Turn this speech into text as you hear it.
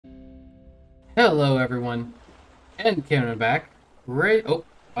Hello, everyone. N-camon back. Oh,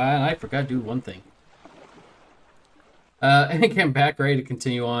 and I forgot to do one thing. N-camon back, ready to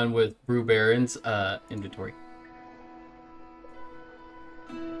continue on with Brew Baron's inventory.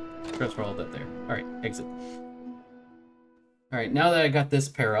 Transfer all that there. Alright, exit. Alright, now that I got this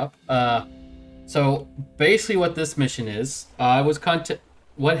pair up, so basically what this mission is,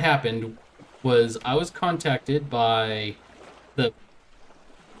 what happened was I was contacted by the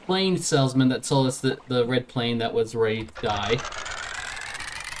plane salesman that sold us the red plane that was ready to die.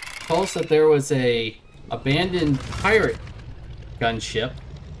 Told us that there was a abandoned pirate gunship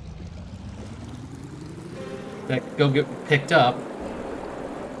that could go get picked up.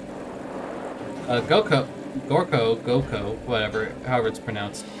 Goko, whatever, however it's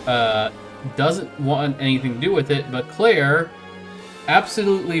pronounced, doesn't want anything to do with it, but Claire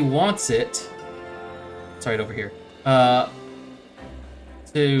absolutely wants it. It's right over here.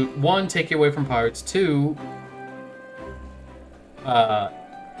 To, one, take you away from pirates, two, hurt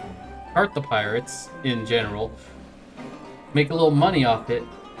the pirates in general, make a little money off it,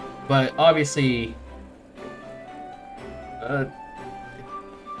 but obviously,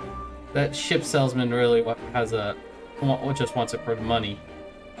 that ship salesman really just wants it for the money,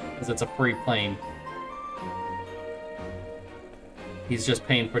 because it's a free plane. He's just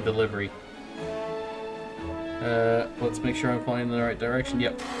paying for delivery. Let's make sure I'm flying in the right direction.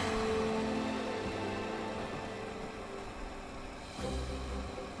 Yep.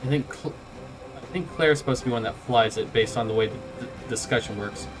 I think Claire's supposed to be one that flies it based on the way the discussion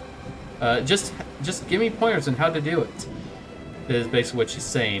works. Just give me pointers on how to do it. Is basically what she's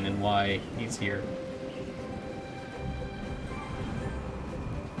saying and why he's here.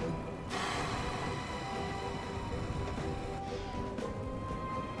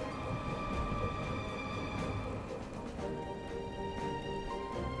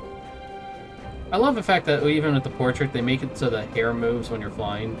 I love the fact that even with the portrait, they make it so the hair moves when you're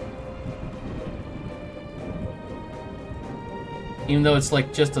flying. Even though it's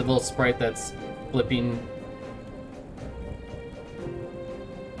like just a little sprite that's flipping.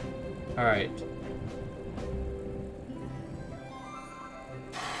 Alright.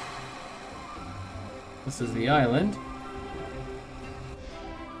 This is the island.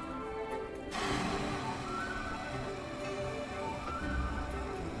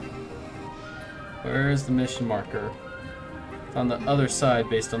 Where is the mission marker? It's on the other side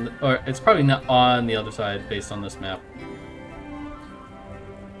based on the... Or it's probably not on the other side based on this map.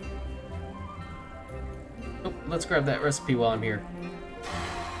 Oh, let's grab that recipe while I'm here.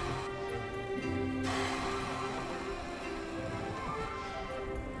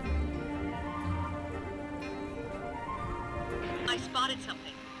 I spotted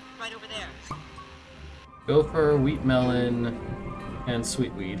something. Right over there. Gopher, wheat melon, and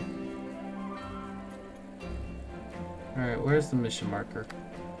sweetweed. Alright, where's the mission marker?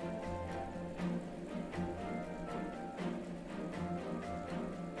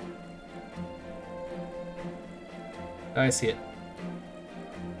 I see it.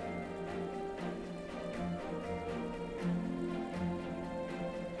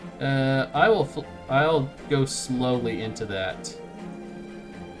 I'll go slowly into that.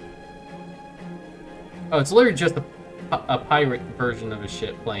 Oh, it's literally just a pirate version of a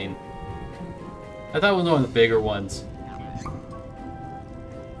ship plane. I thought it was one of the bigger ones.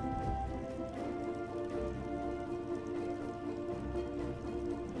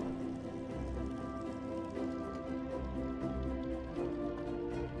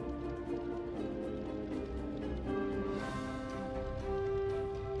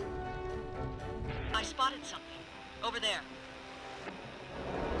 I spotted something. Over there.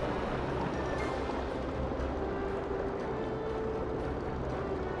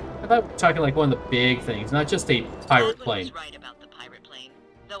 I thought we were talking like one of the big things, not just a pirate Baldwin plane. was right about the pirate plane,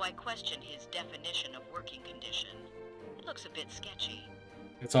 though I question his definition of working condition. It looks a bit sketchy.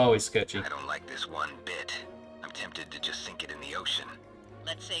 It's always sketchy. I don't like this one bit. I'm tempted to just sink it in the ocean.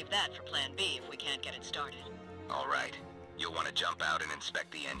 Let's save that for plan B if we can't get it started. All right. You'll want to jump out and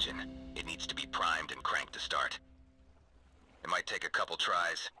inspect the engine. It needs to be primed and cranked to start. It might take a couple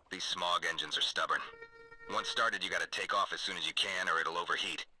tries. These smog engines are stubborn. Once started, you gotta take off as soon as you can or it'll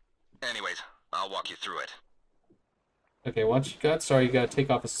overheat. Anyways, I'll walk you through it. Okay, once you got started, you gotta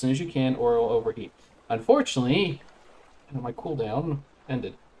take off as soon as you can or it'll overheat. Unfortunately, my cooldown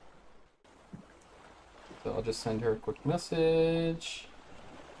ended. So I'll just send her a quick message.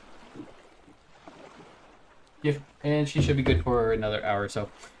 Yeah, and she should be good for another hour or so.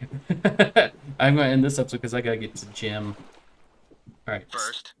 I'm going to end this episode because I got to get to the gym. Alright.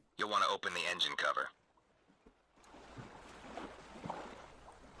 First, you'll want to open the engine cover.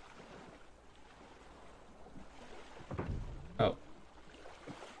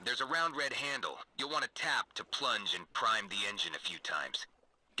 There's a round red handle. You'll want to tap to plunge and prime the engine a few times.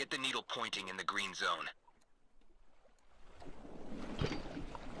 Get the needle pointing in the green zone.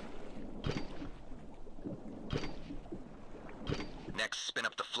 Next, spin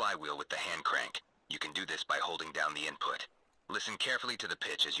up the flywheel with the hand crank. You can do this by holding down the input. Listen carefully to the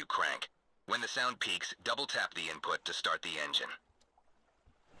pitch as you crank. When the sound peaks, double tap the input to start the engine.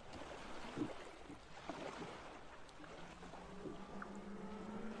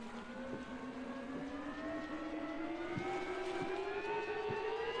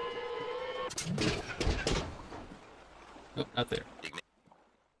 Oh, not there.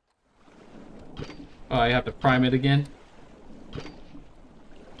 Oh, I have to prime it again?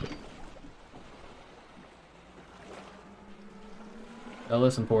 I'll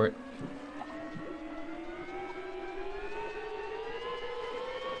listen for it.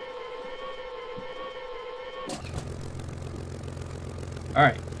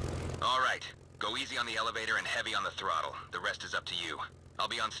 Alright. Alright. Go easy on the elevator and heavy on the throttle. The rest is up to you. I'll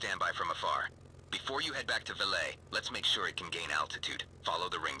be on standby from afar. Before you head back to Valet, let's make sure it can gain altitude. Follow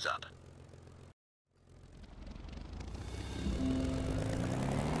the rings up.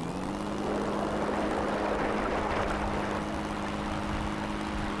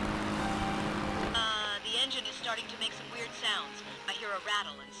 The engine is starting to make some weird sounds. I hear a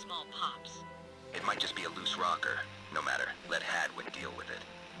rattle and small pops. It might just be a loose rocker. No matter. Let Hadwin deal with it.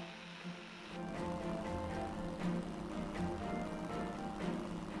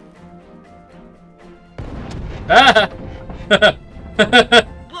 Ah!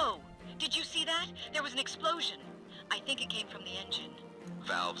 Whoa! Did you see that? There was an explosion. I think it came from the engine.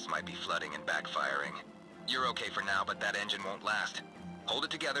 Valves might be flooding and backfiring. You're okay for now, but that engine won't last. Hold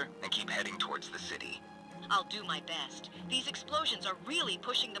it together and keep heading towards the city. I'll do my best. These explosions are really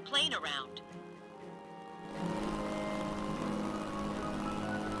pushing the plane around.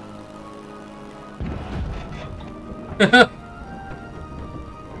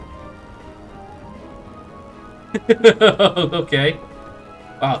 Okay.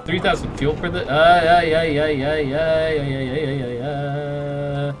 Wow, 3,000 fuel for the.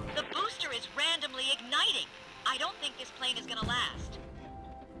 The booster is randomly igniting. I don't think this plane is gonna last.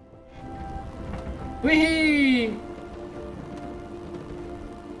 Whee!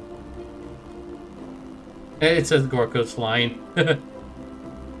 It says Gorko's flying. Yeah.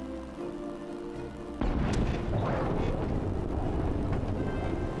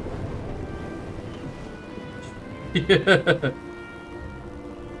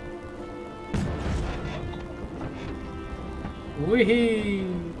 Wee.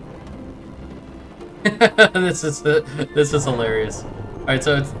 This is hilarious. All right,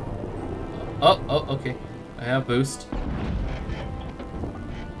 so it's okay. I have boost.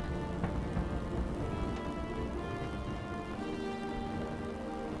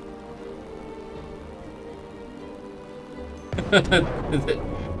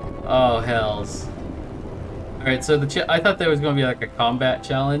 Oh hells. All right, so I thought there was going to be like a combat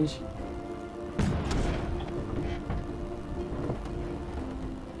challenge.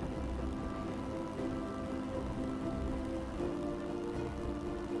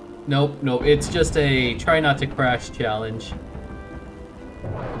 Nope, nope. It's just a try not to crash challenge.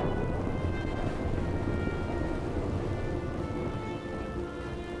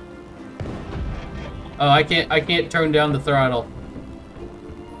 Oh, I can't turn down the throttle.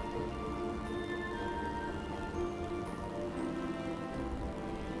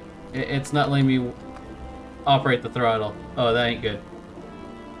 It's not letting me operate the throttle. Oh, that ain't good.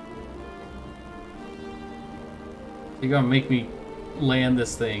 You're gonna make me land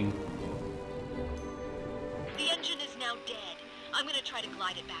this thing. The engine is now dead. I'm gonna try to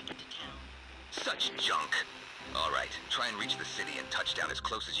glide it back into town. Such junk. All right, try and reach the city and touch down as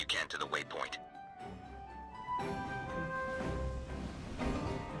close as you can to the waypoint.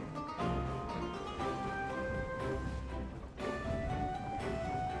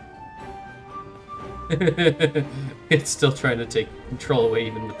 It's still trying to take control away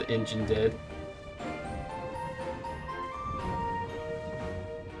even with the engine dead.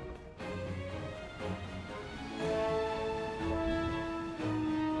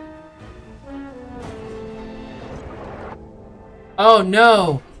 Oh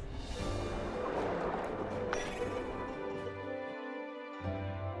no!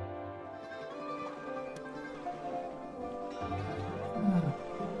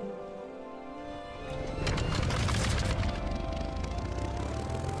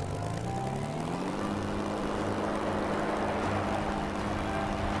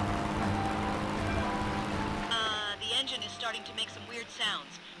 The engine is starting to make some weird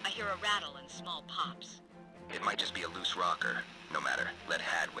sounds. I hear a rattle and small pops. It might just be a loose rocker. No matter, let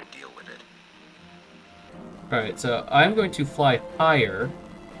Hadwin deal with it. Alright, so I'm going to fly higher.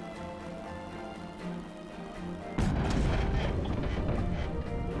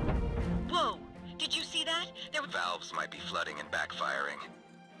 Whoa! Did you see that? There were... Valves might be flooding and backfiring.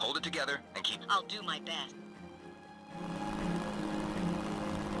 Hold it together and keep... I'll do my best.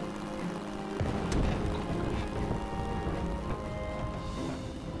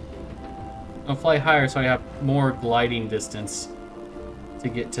 I'll fly higher so I have more gliding distance to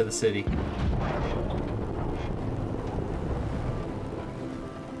get to the city.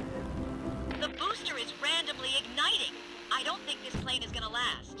 The booster is randomly igniting. I don't think this plane is gonna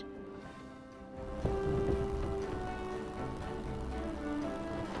last.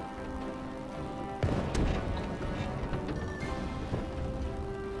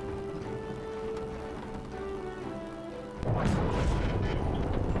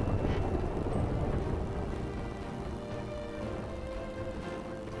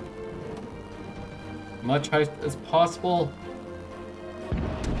 Much high as possible.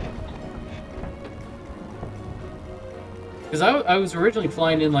 Because I was originally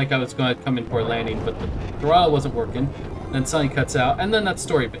flying in like I was going to come in for a landing, but the throttle wasn't working. Then suddenly cuts out, and then that's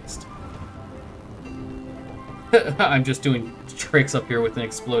story-based. I'm just doing tricks up here with an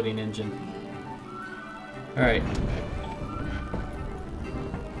exploding engine. Alright.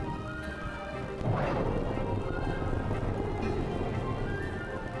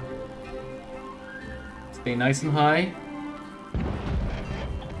 Stay nice and high.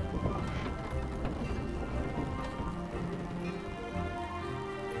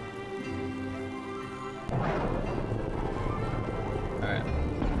 Alright.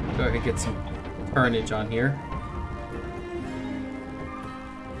 Go ahead and get some turnage on here.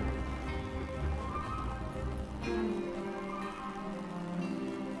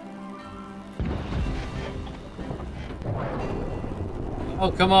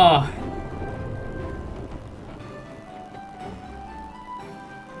 Oh, come on!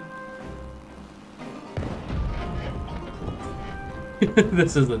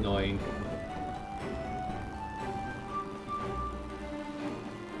 This is annoying.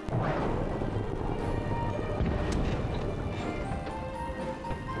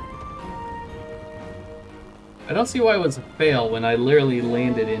 I don't see why it was a fail when I literally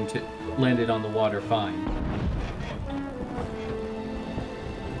landed on the water fine.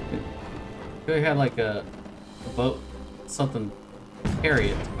 Could have had like a boat, something, carry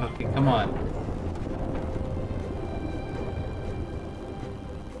it. Okay, come on.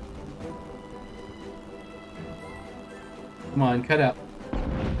 Come on, cut out.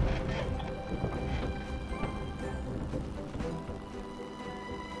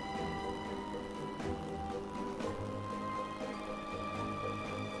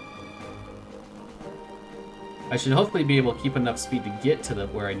 I should hopefully be able to keep enough speed to get to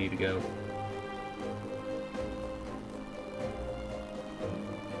where I need to go.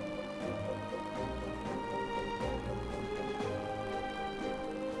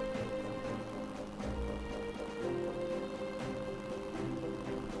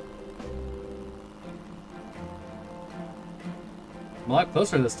 A lot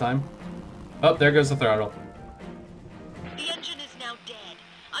closer this time. Oh, there goes the throttle. The engine is now dead.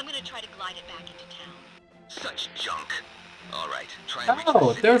 I'm gonna try to glide it back into town. Such junk. All right, try and reach Oh,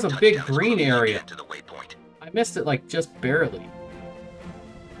 the city there's a and big touch down as green close as you area. can to the waypoint. I missed it like just barely.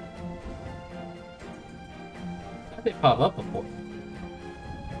 How'd they pop up before?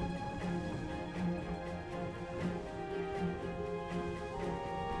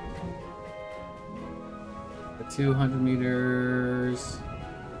 The 200 meters.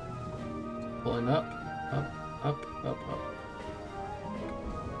 Pulling up, up, up, up, up.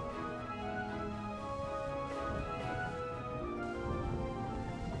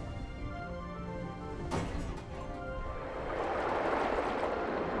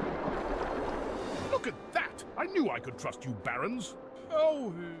 Look at that! I knew I could trust you, Barons.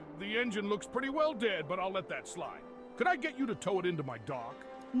 Oh, the engine looks pretty well dead, but I'll let that slide. Could I get you to tow it into my dock?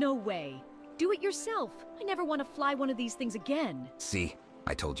 No way. Do it yourself. I never want to fly one of these things again. See,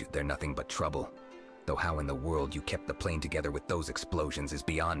 I told you they're nothing but trouble. Though how in the world you kept the plane together with those explosions is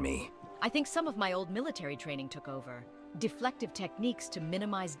beyond me. I think some of my old military training took over. Deflective techniques to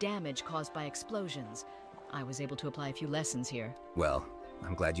minimize damage caused by explosions. I was able to apply a few lessons here. Well,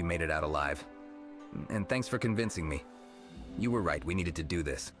 I'm glad you made it out alive. And thanks for convincing me. You were right, we needed to do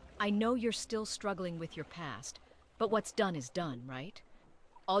this. I know you're still struggling with your past, but what's done is done, right?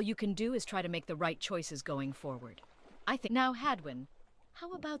 All you can do is try to make the right choices going forward. I think now, Hadwin,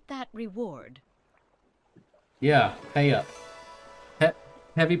 how about that reward? Yeah, pay up. Heh.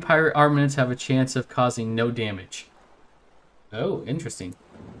 Heavy pirate armaments have a chance of causing no damage. Oh, interesting.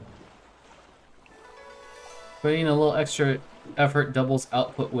 Putting a little extra effort doubles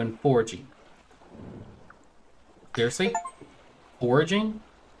output when foraging. Seriously? Foraging?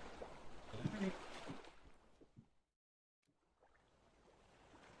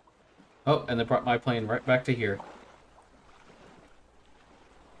 Oh, and they brought my plane right back to here.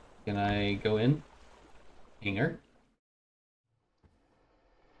 Can I go in? Hangar.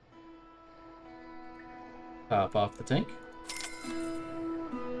 Pop off the tank.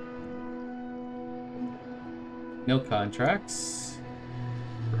 No contracts.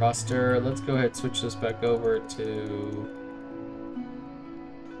 Roster. Let's go ahead and switch this back over to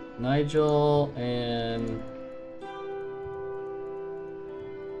Nigel and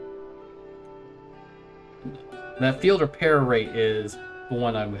that field repair rate is the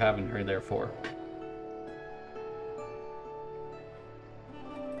one I'm having her there for.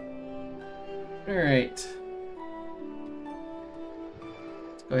 Alright.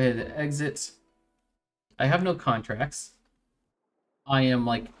 Let's go ahead and exit. I have no contracts. I am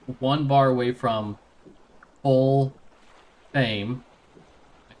like 1 bar away from full fame.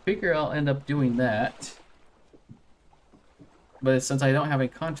 I figure I'll end up doing that. But since I don't have any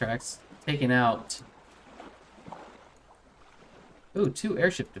contracts, taking out... Ooh, 2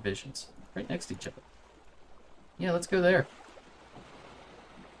 airship divisions. Right next to each other. Yeah, let's go there.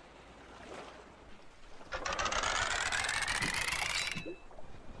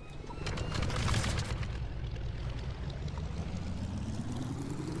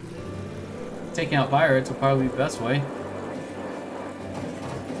 Taking out pirates will probably be the best way.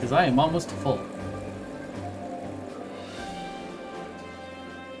 Because I am almost full.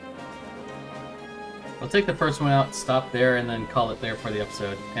 I'll take the first one out, stop there, and then call it there for the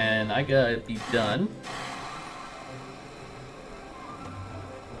episode. And I gotta be done.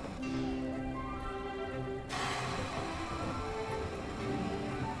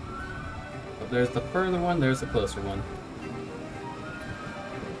 But there's the further one, there's the closer one.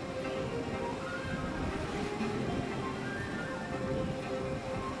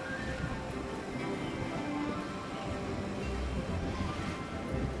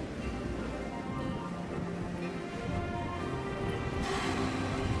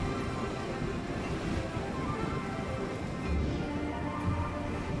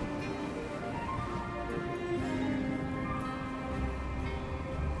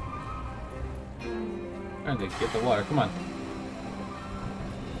 Trying to get the water, come on.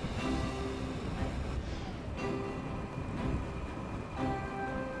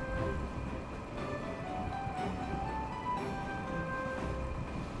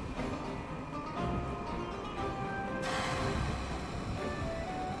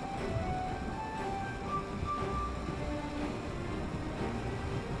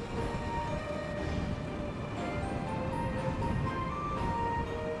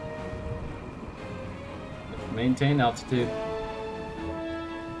 Maintain altitude.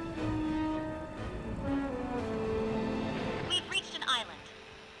 We've reached an island.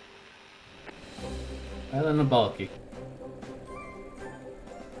 Island of Bulky.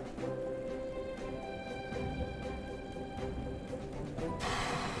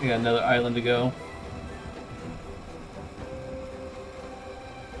 We got another island to go.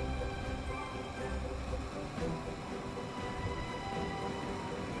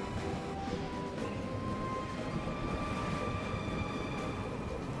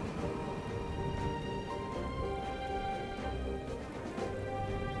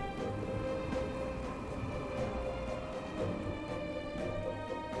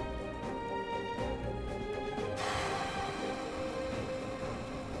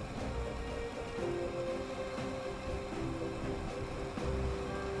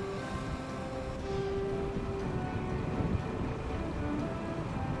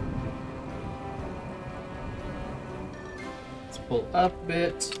 Pull up a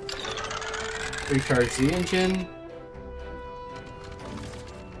bit, recharge the engine.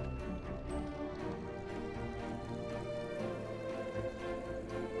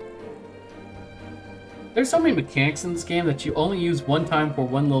 There's so many mechanics in this game that you only use one time for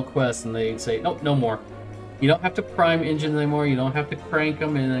one little quest and they say, nope, no more. You don't have to prime engines anymore, you don't have to crank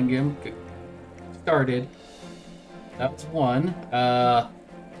them and then get them started. That was one.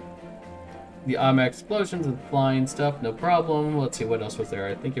 The automatic explosions and flying stuff, no problem. Let's see, what else was there?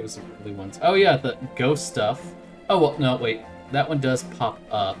 I think it was some early ones. Oh yeah, the ghost stuff. Oh, well, no, wait. That one does pop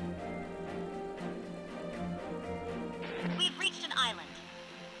up. We've reached an island.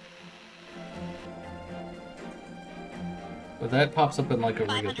 But that pops up in like a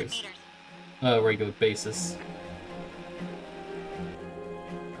regular 500 basis. meters. Regular basis.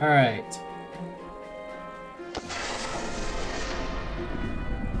 Alright.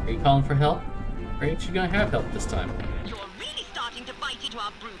 Are you calling for help? Or ain't you gonna have help this time? You're really starting to bite into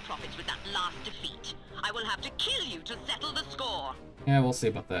our brew profits with that last defeat. I will have to kill you to settle the score. Yeah, we'll see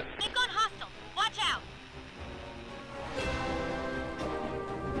about that. They've gone hostile. Watch out.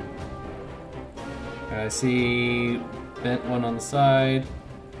 I see bent one on the side.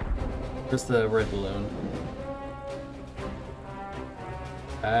 Just the red balloon.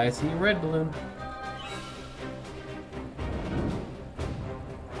 I see a red balloon.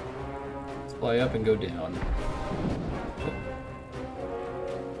 Let's fly up and go down.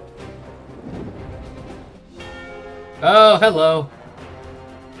 Oh, hello.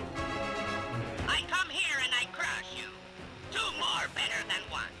 I come here and I crush you. Two more better than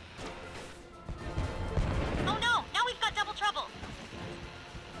one. Oh no, now we've got double trouble.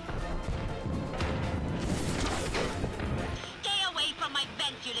 Stay away from my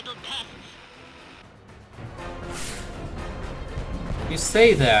vents, you little pests. You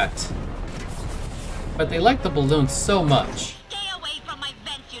say that, but they like the balloon so much. Stay away from my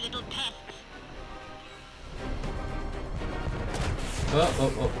vents, you little pests.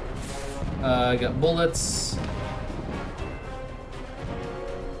 Oh. I got bullets.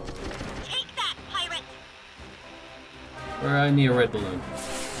 Take that, pirate. Or I need a red balloon.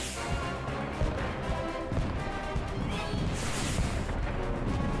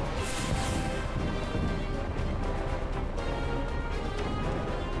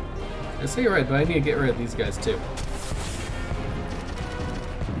 I say you're right, but I need to get rid of these guys too.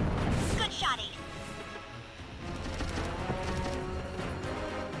 Good shotty.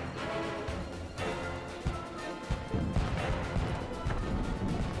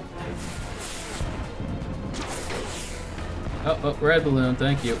 Oh, red balloon,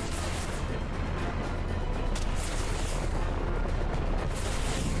 thank you.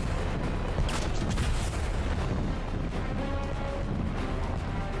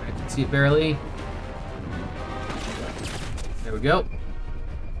 I can see it barely. There we go.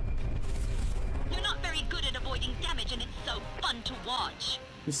 You're not very good at avoiding damage, and it's so fun to watch.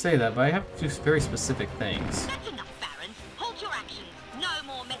 You say that, but I have to do very specific things. That's enough, Barons. Hold your actions. No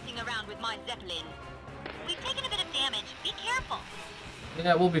more messing around with my Zeppelin. We've taken a bit of damage. Be careful.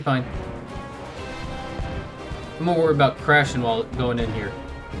 Yeah, we'll be fine. I'm more worried about crashing while going in here.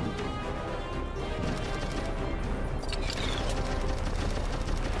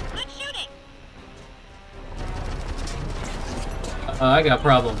 Good shooting. I got a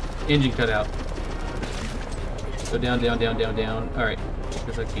problem. Engine cut out. Go down, down, down, down, down. Alright.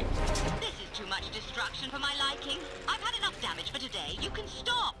 Guess I keep. This is too much destruction for my liking. I've had enough damage for today. You can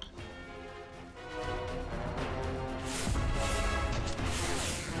stop.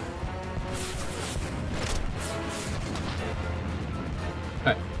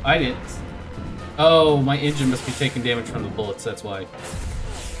 Alright, I didn't. Oh, my engine must be taking damage from the bullets, that's why.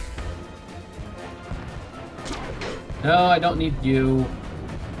 No, I don't need you.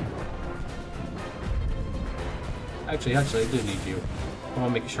 Actually, I do need you. I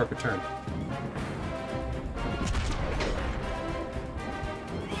want to make a sharper turn.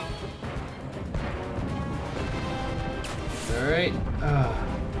 Alright. There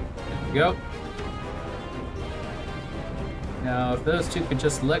we go. Now, if those two could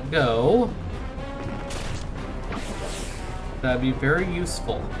just let go, that'd be very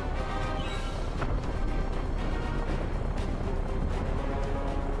useful.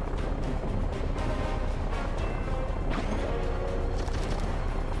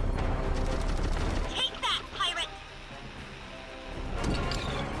 Take that, pirate.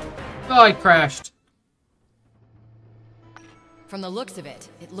 Oh, I crashed. From the looks of it,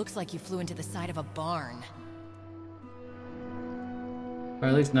 it looks like you flew into the side of a barn. Or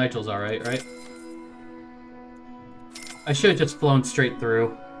at least Nigel's alright, right? I should have just flown straight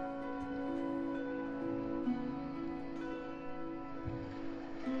through.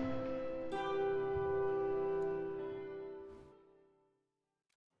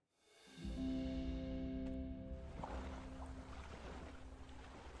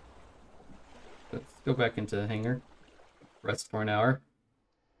 Let's go back into the hangar. Rest for an hour.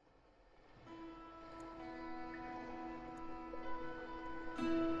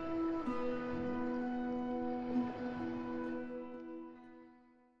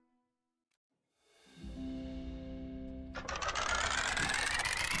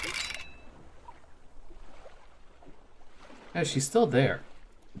 Yeah, she's still there.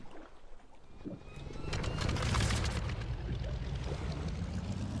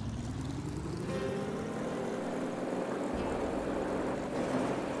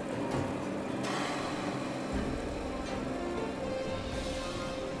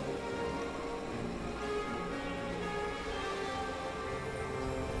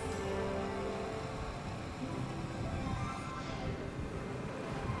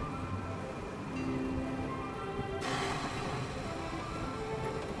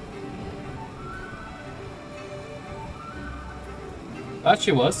 Thought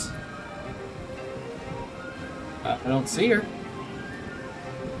she was. I don't see her.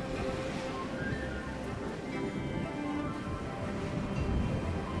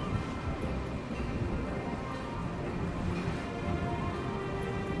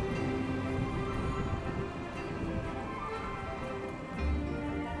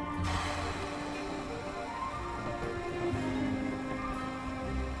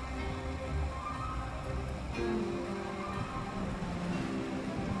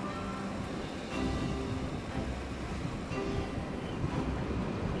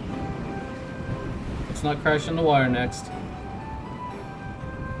 Let's not crash in the water next.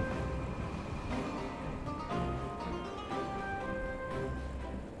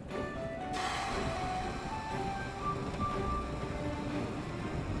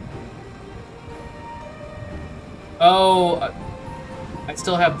 Oh, I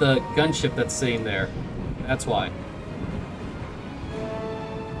still have the gunship that's sitting there. That's why.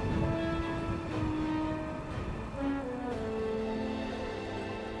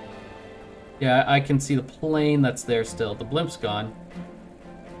 Yeah, I can see the plane that's there still. The blimp's gone.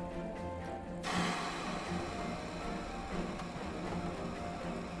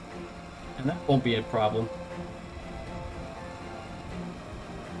 And that won't be a problem.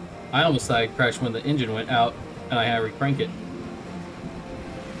 I almost thought I'd crash when the engine went out and I had to re-crank it.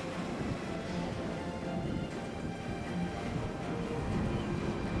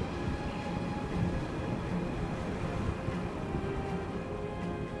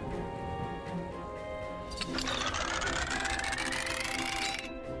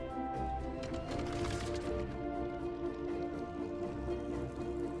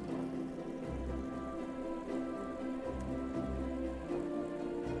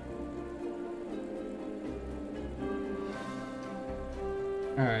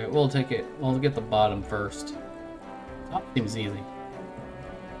 Alright, we'll take it. We'll get the bottom first. Top seems easy.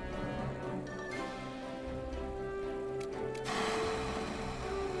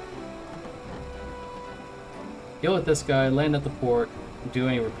 Deal with this guy, land at the port, do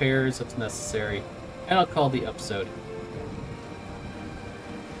any repairs if necessary, and I'll call the episode.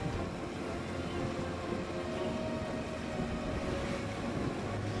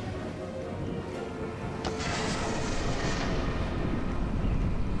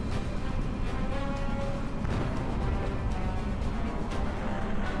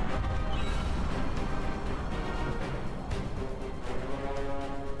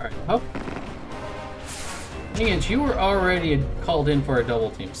 Alright, oh. Dang it, you were already called in for a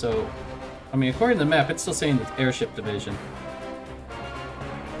double team, so... I mean, according to the map, it's still saying the airship division.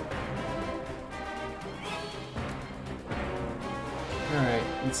 Alright,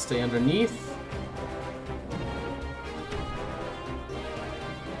 let's stay underneath.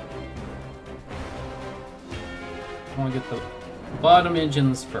 I want to get the bottom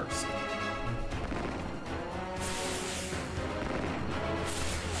engines first.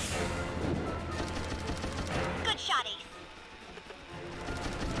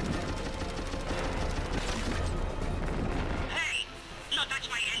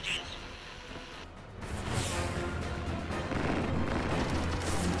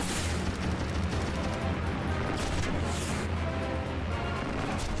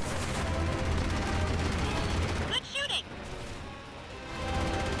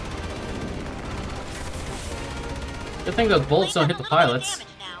 Good thing those bullets don't hit the pilots.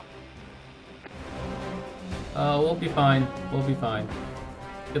 We'll be fine. We'll be fine.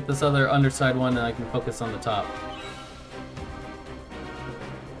 Get this other underside one and I can focus on the top.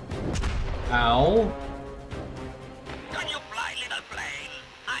 Ow. Can you fly, little plane?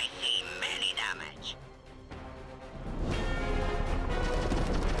 I see many damage.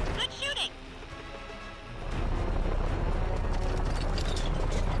 Good shooting.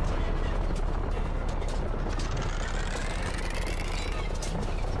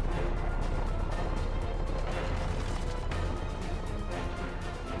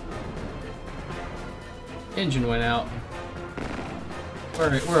 Engine went out.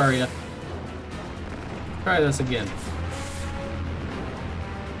 Where are you? Try this again.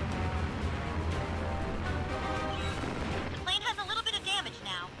 The plane has a little bit of damage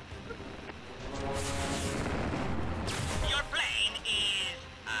now. Your plane is,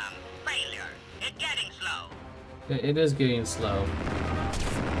 failure. It's getting slow. It is getting slow.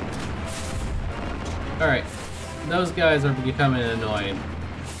 Alright. Those guys are becoming annoying.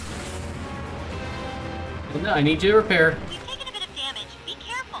 No, I need you to repair. We've taken a bit of damage. Be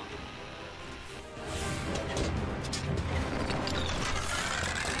careful.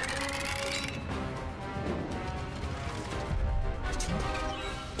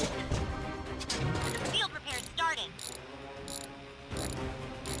 Field repair started.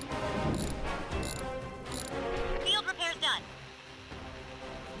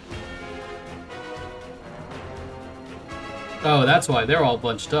 Oh, that's why they're all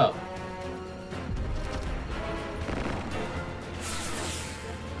bunched up.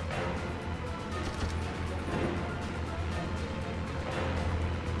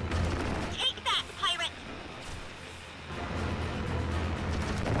 Take that, pirate!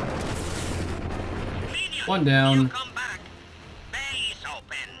 Minions, One down. you come back. Base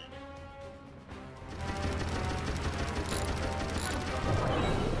open.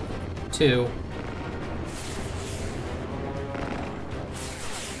 Two.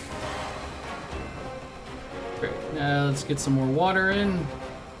 Great. Now let's get some more water in.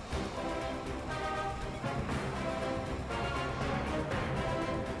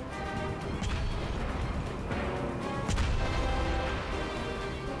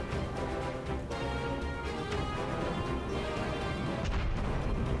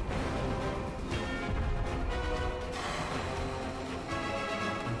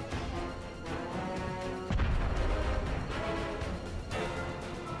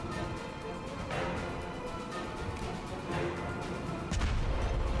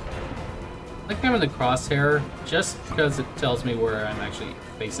 I think I'm in the crosshair just because it tells me where I'm actually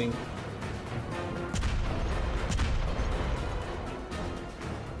facing.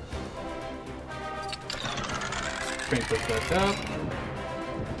 Strength push back up.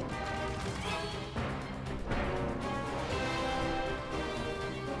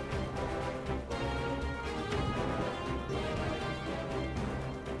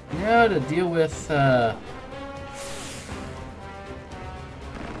 Now to deal with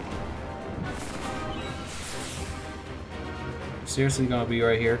seriously gonna be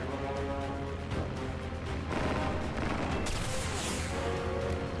right here.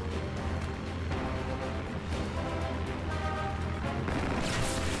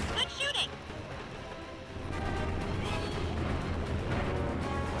 Good shooting.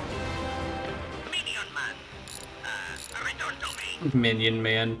 Minion man. Return to me. Minion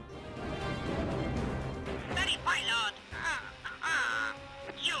man. Very pilot.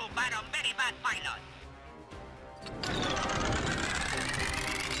 You bad a very bad pilot.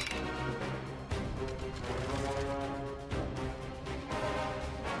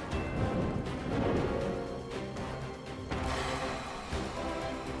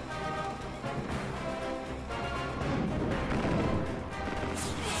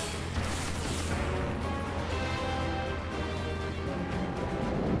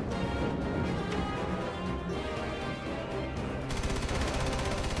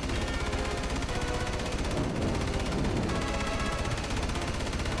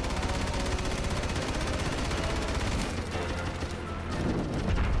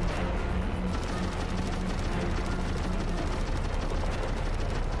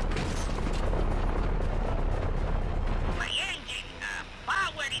 My engine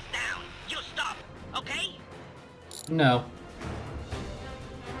power is down. You stop, okay? No.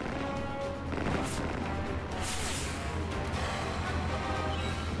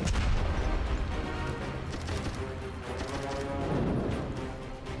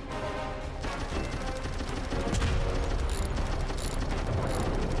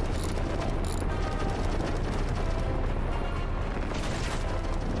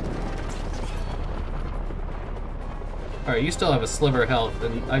 Alright, you still have a sliver of health,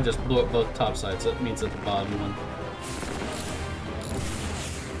 and I just blew up both top sides, so that means at the bottom one.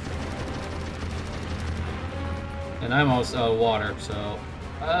 And I'm almost out of water, so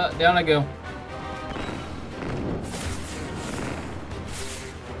down I go.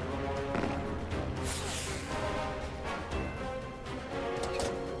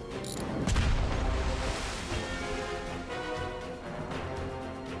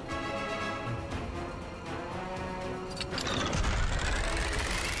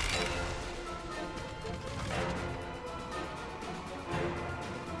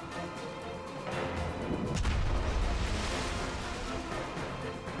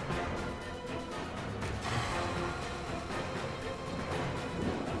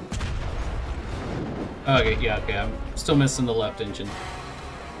 Okay, yeah, okay, I'm still missing the left engine.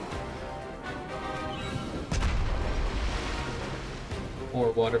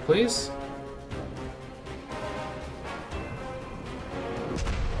 More water, please.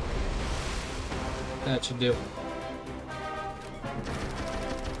 That should do.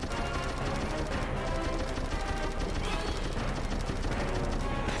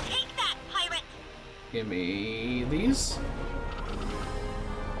 Take that, pirate. Give me these.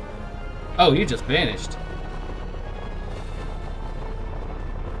 Oh, you just vanished.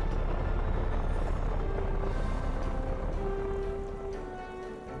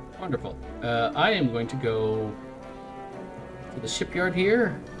 Wonderful. I am going to go to the shipyard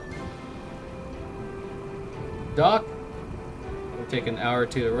here. Dock. take an hour or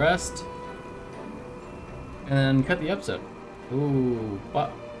two to rest, and then cut the episode. Ooh,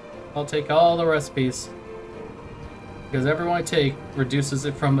 but I'll take all the recipes, because every one I take reduces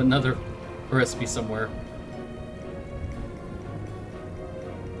it from another recipe somewhere.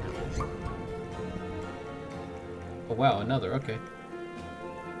 Oh wow, another, okay.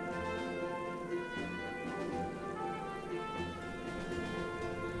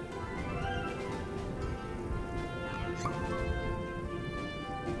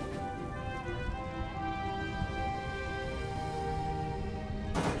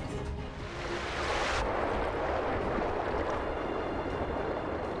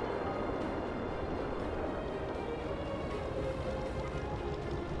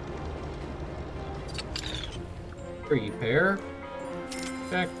 Repair.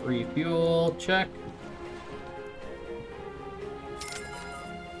 Check. Refuel. Check.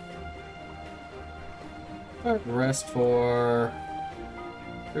 Rest for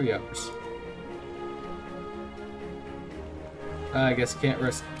 3 hours. I guess can't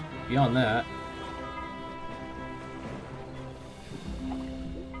rest beyond that.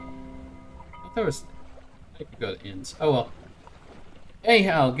 I thought I could go to inns. Oh well.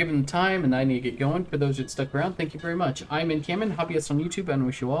 Anyhow, given the time and I need to get going, for those that stuck around, thank you very much. I'm N-camon, hobbyist on YouTube, and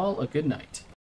wish you all a good night.